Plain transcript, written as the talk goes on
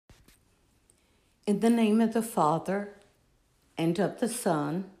In the name of the Father, and of the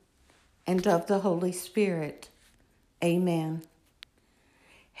Son, and of the Holy Spirit. Amen.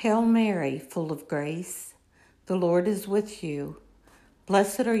 Hail Mary, full of grace, the Lord is with you.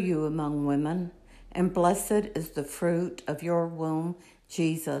 Blessed are you among women, and blessed is the fruit of your womb,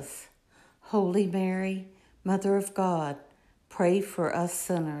 Jesus. Holy Mary, Mother of God, pray for us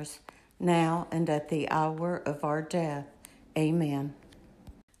sinners, now and at the hour of our death. Amen.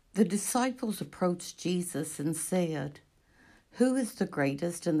 The disciples approached Jesus and said, "Who is the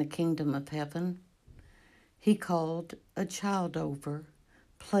greatest in the kingdom of heaven?" He called a child over,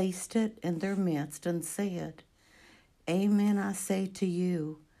 placed it in their midst, and said, "Amen, I say to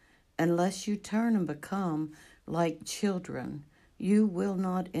you, unless you turn and become like children, you will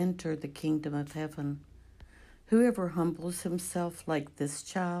not enter the kingdom of heaven. Whoever humbles himself like this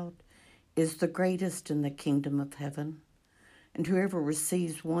child is the greatest in the kingdom of heaven. And whoever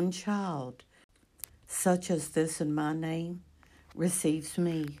receives one child, such as this in my name, receives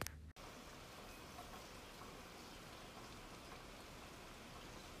me."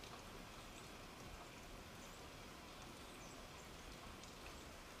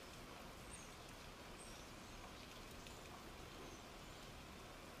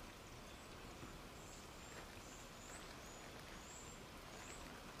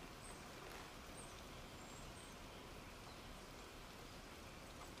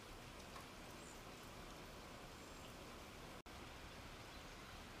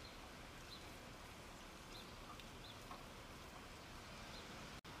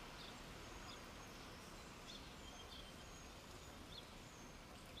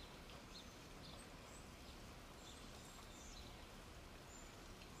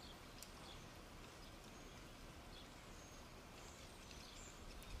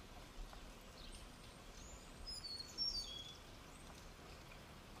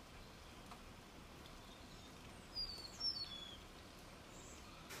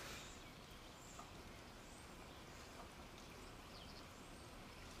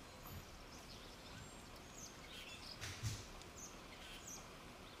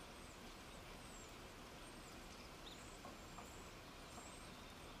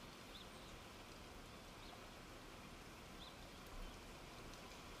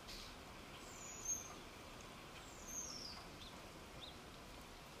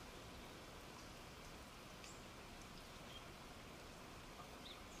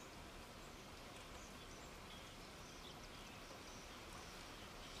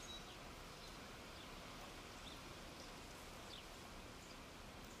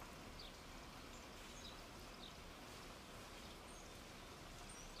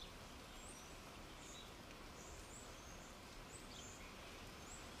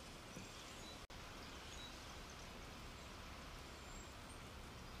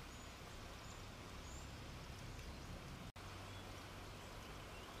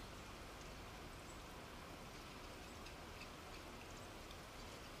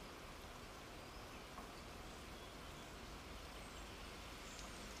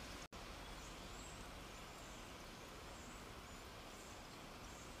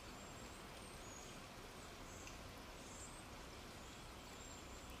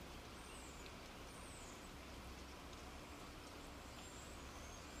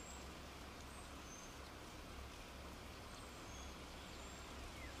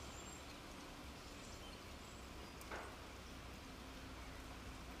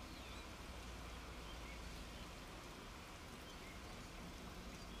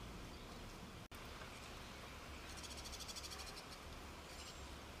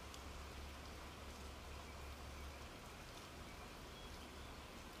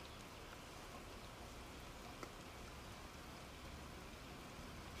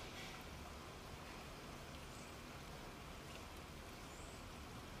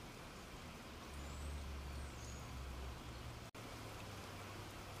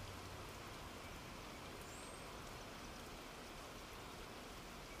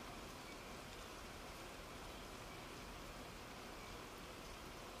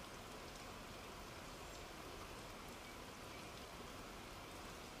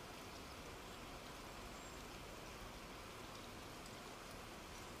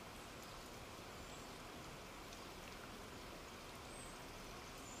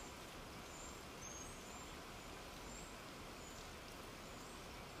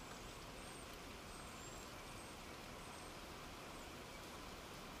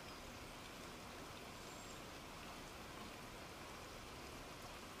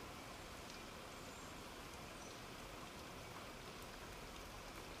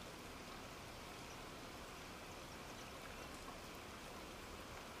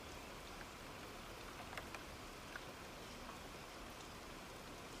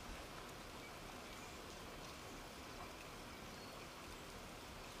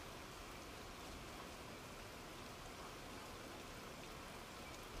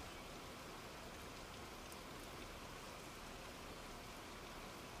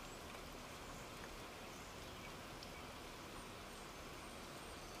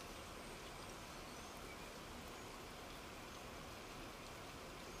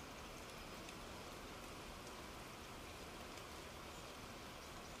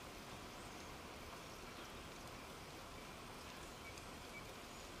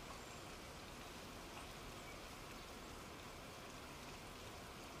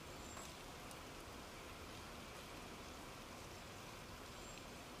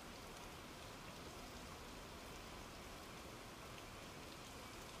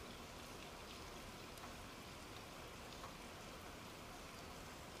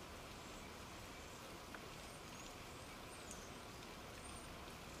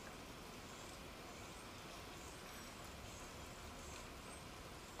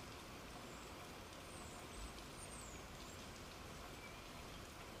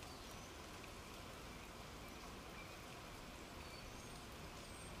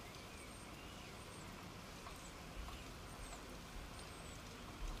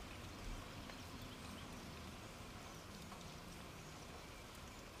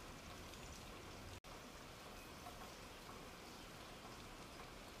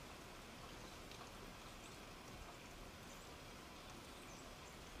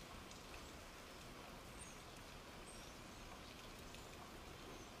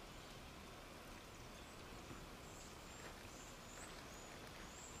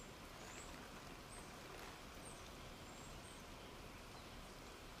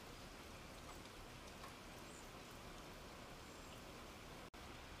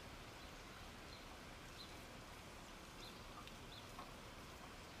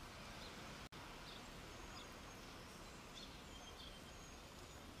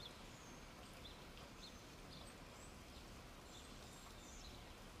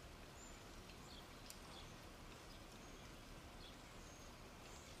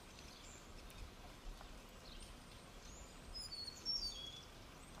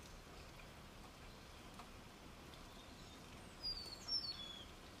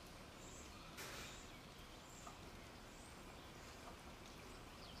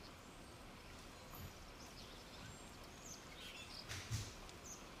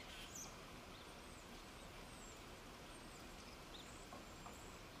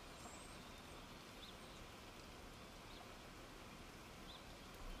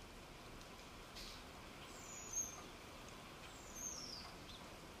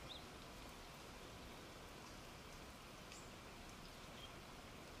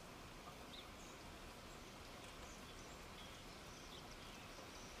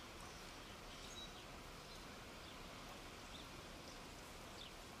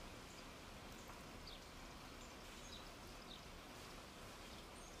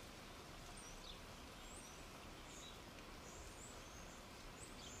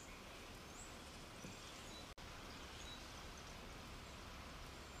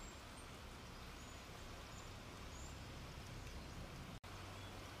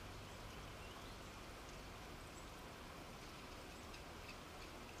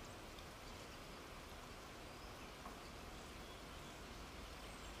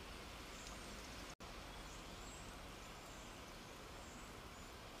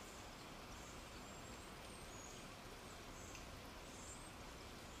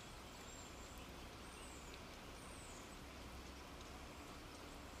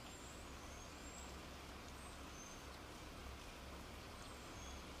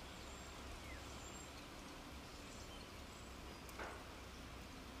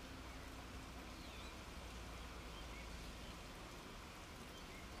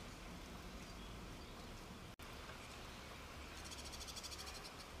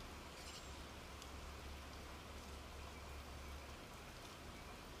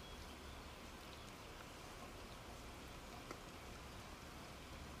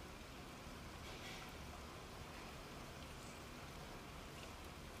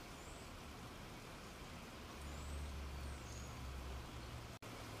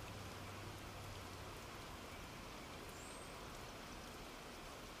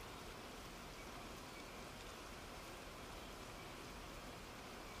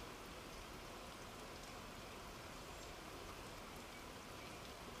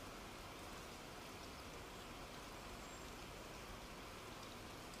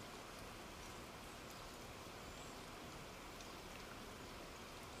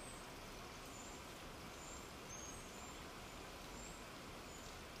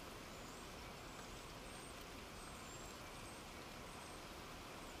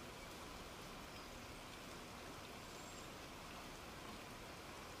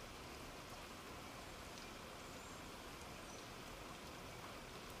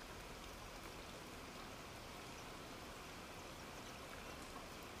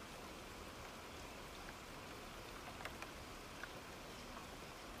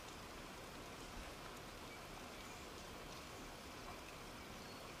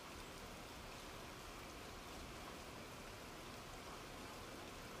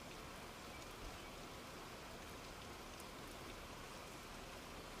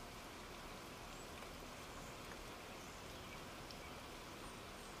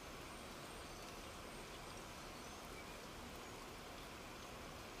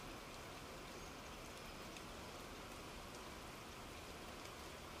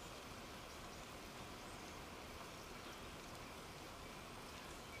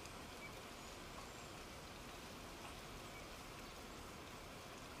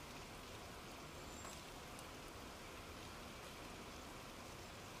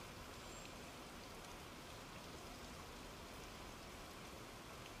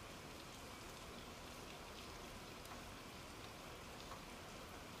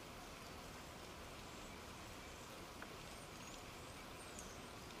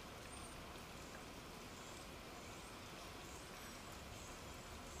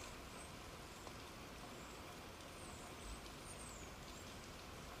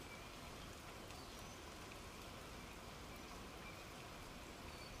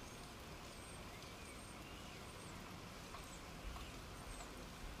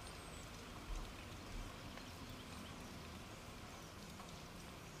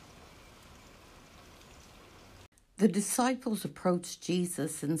 The disciples approached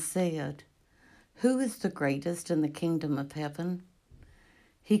Jesus and said, "Who is the greatest in the kingdom of heaven?"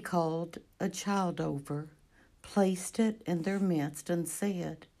 He called a child over, placed it in their midst, and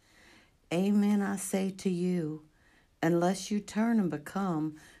said, "Amen, I say to you, unless you turn and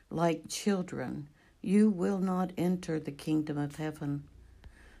become like children, you will not enter the kingdom of heaven.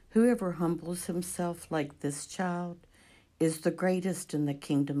 Whoever humbles himself like this child is the greatest in the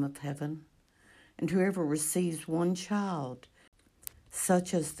kingdom of heaven. And whoever receives one child,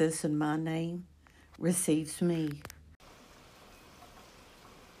 such as this in my name, receives me."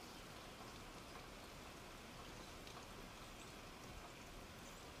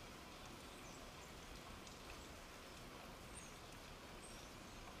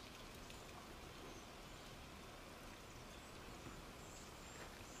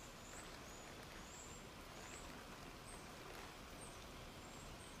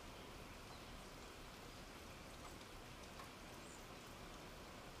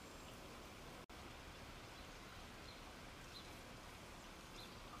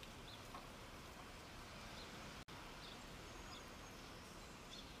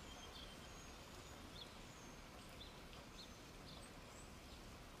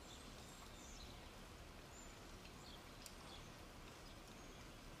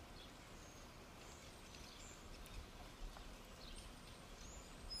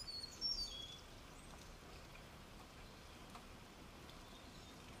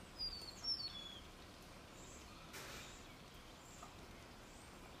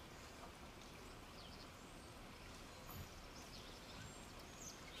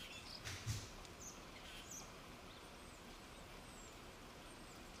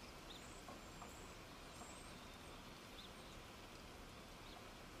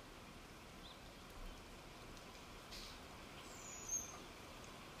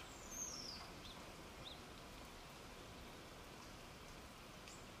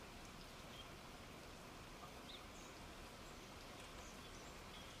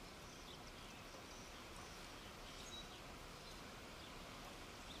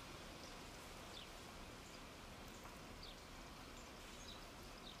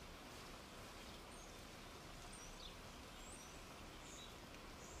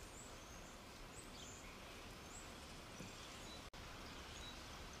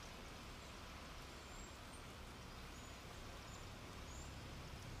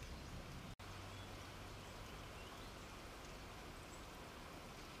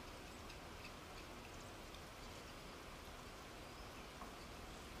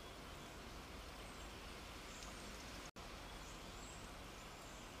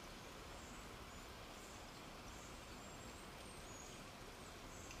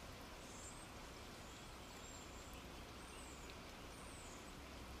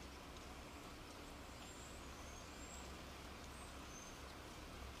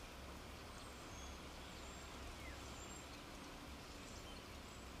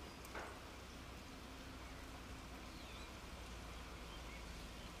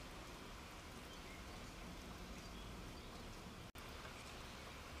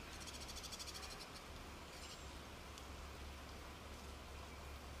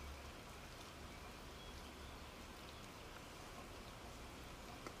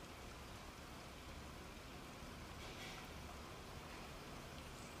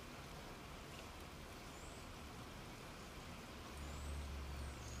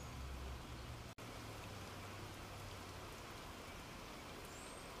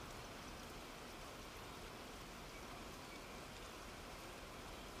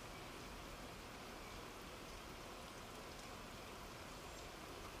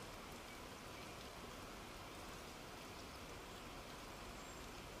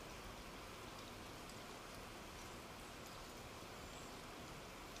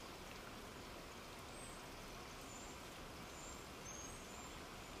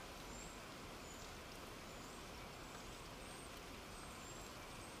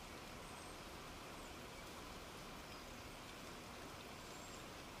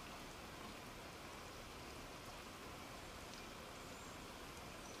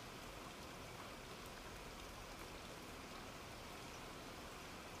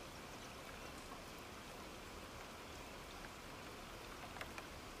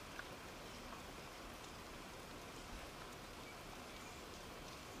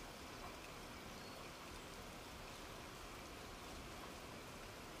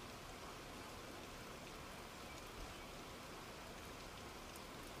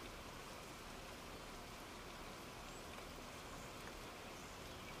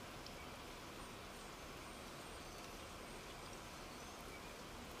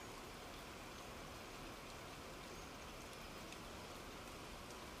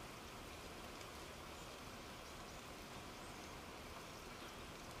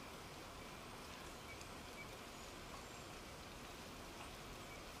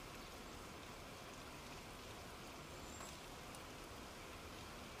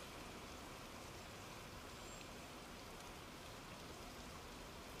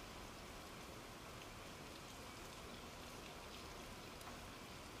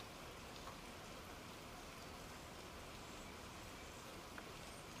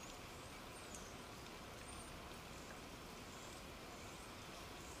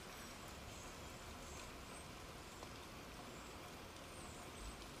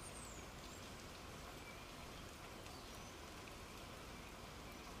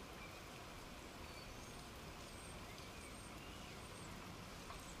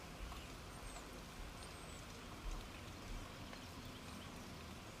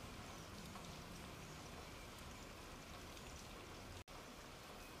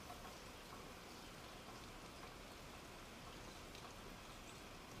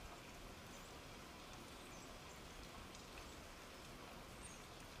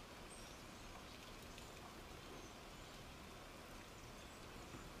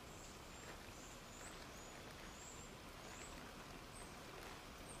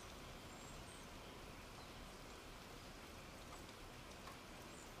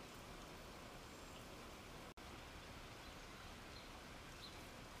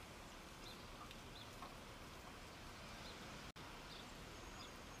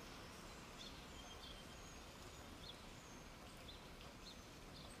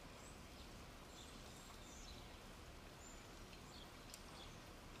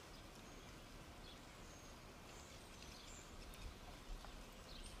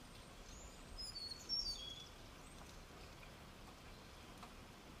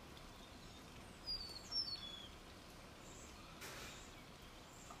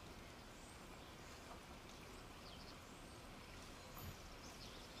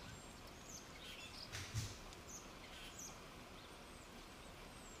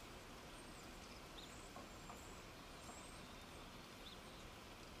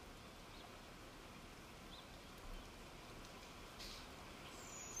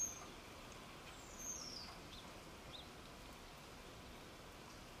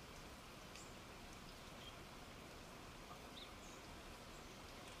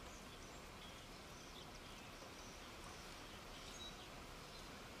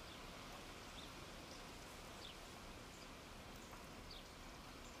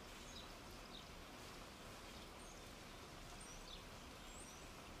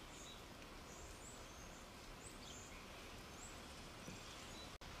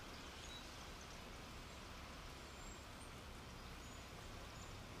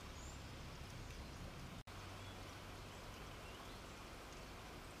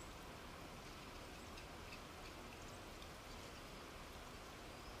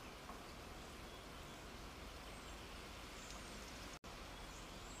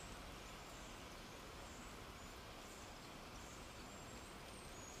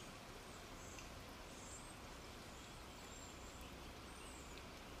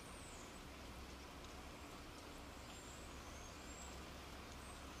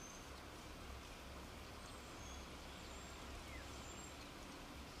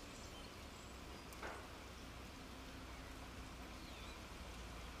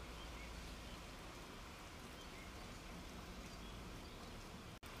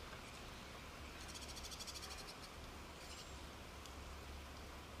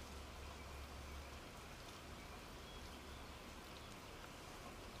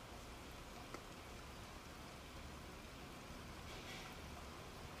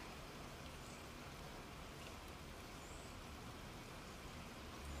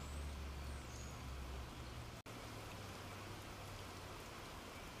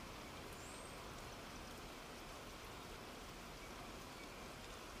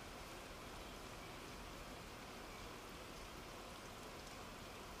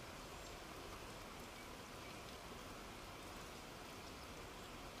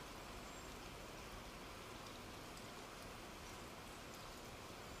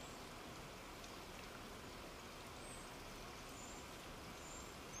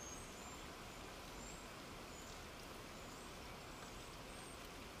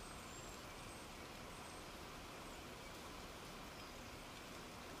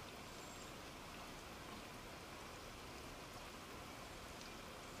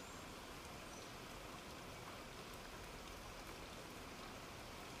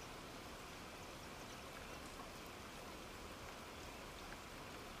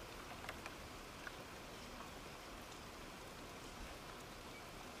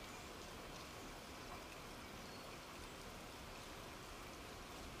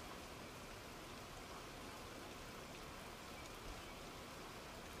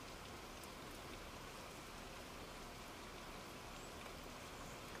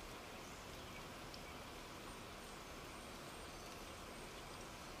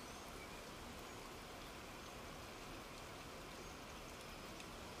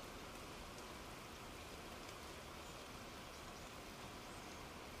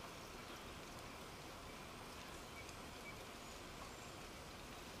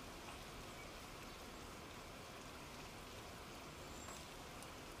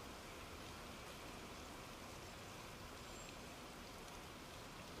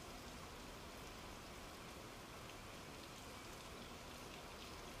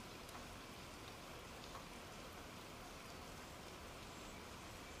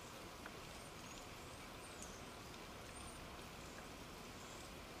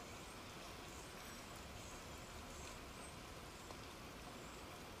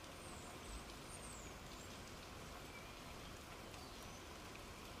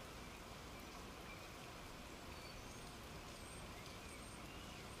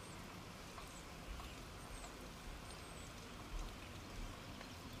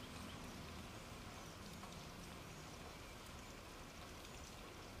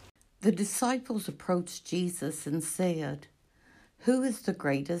 The disciples approached Jesus and said, "Who is the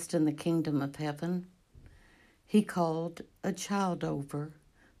greatest in the kingdom of heaven?" He called a child over,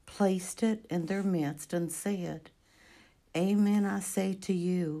 placed it in their midst, and said, "Amen, I say to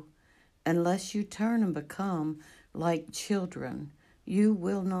you, unless you turn and become like children, you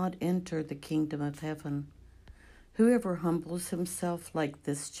will not enter the kingdom of heaven. Whoever humbles himself like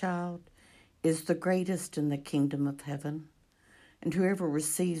this child is the greatest in the kingdom of heaven. And whoever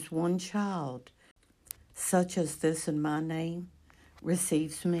receives one child, such as this in my name,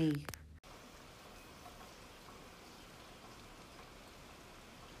 receives me."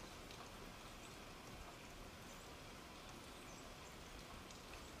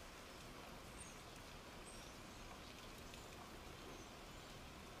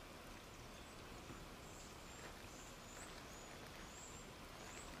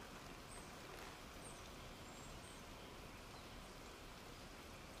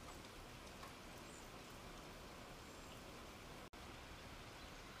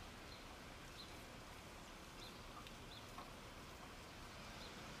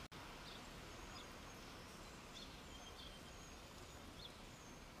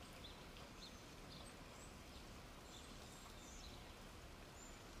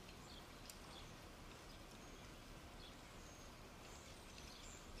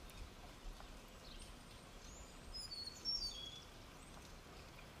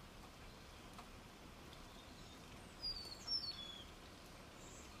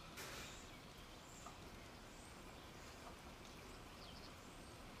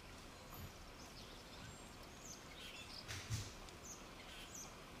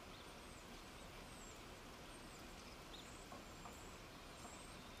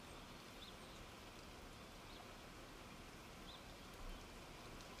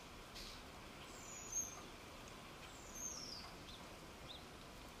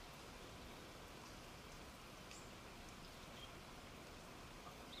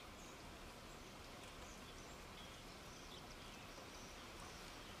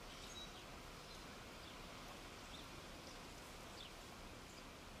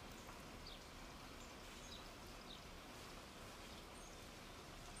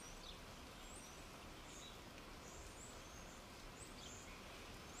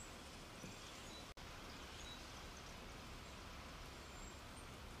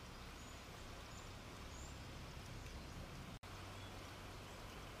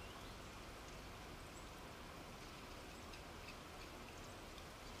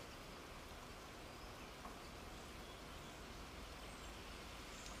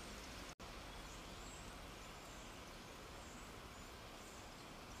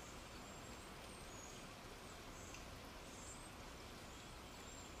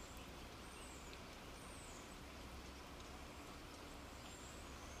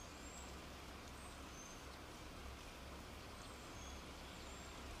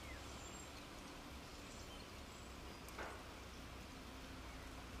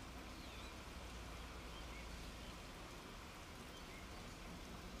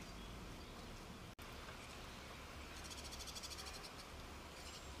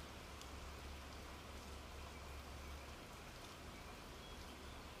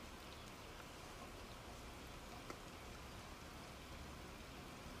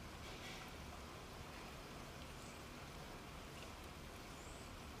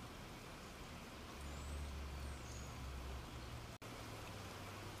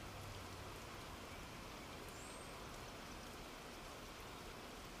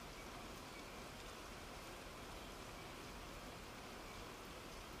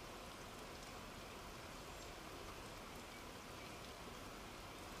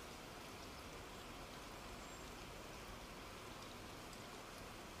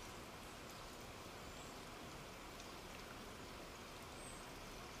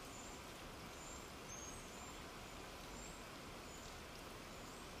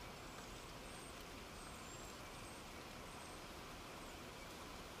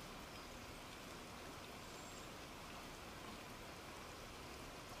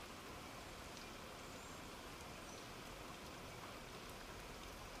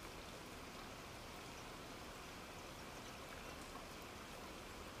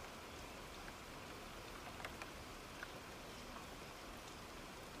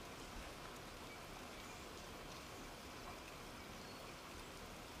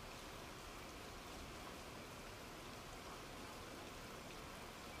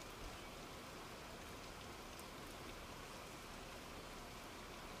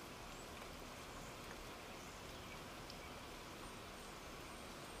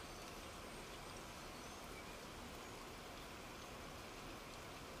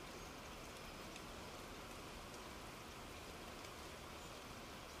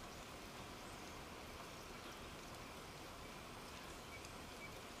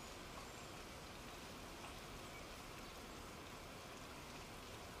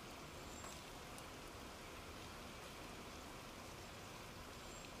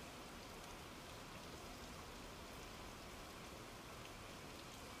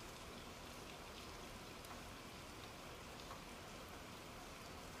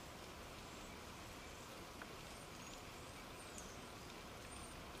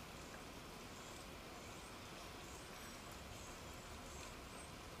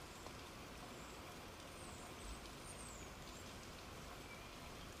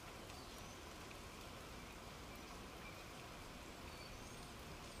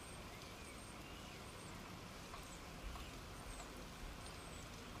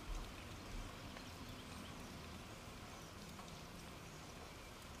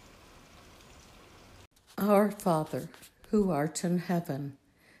 Our Father, who art in heaven,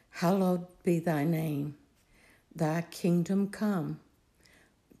 hallowed be thy name. Thy kingdom come,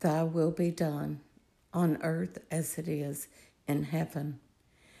 thy will be done, on earth as it is in heaven.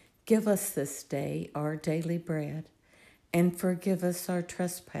 Give us this day our daily bread, and forgive us our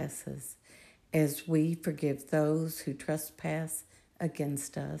trespasses, as we forgive those who trespass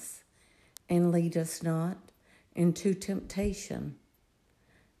against us. And lead us not into temptation,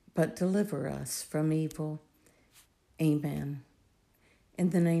 but deliver us from evil. Amen.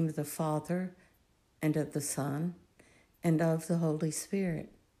 In the name of the Father, and of the Son, and of the Holy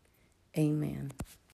Spirit. Amen.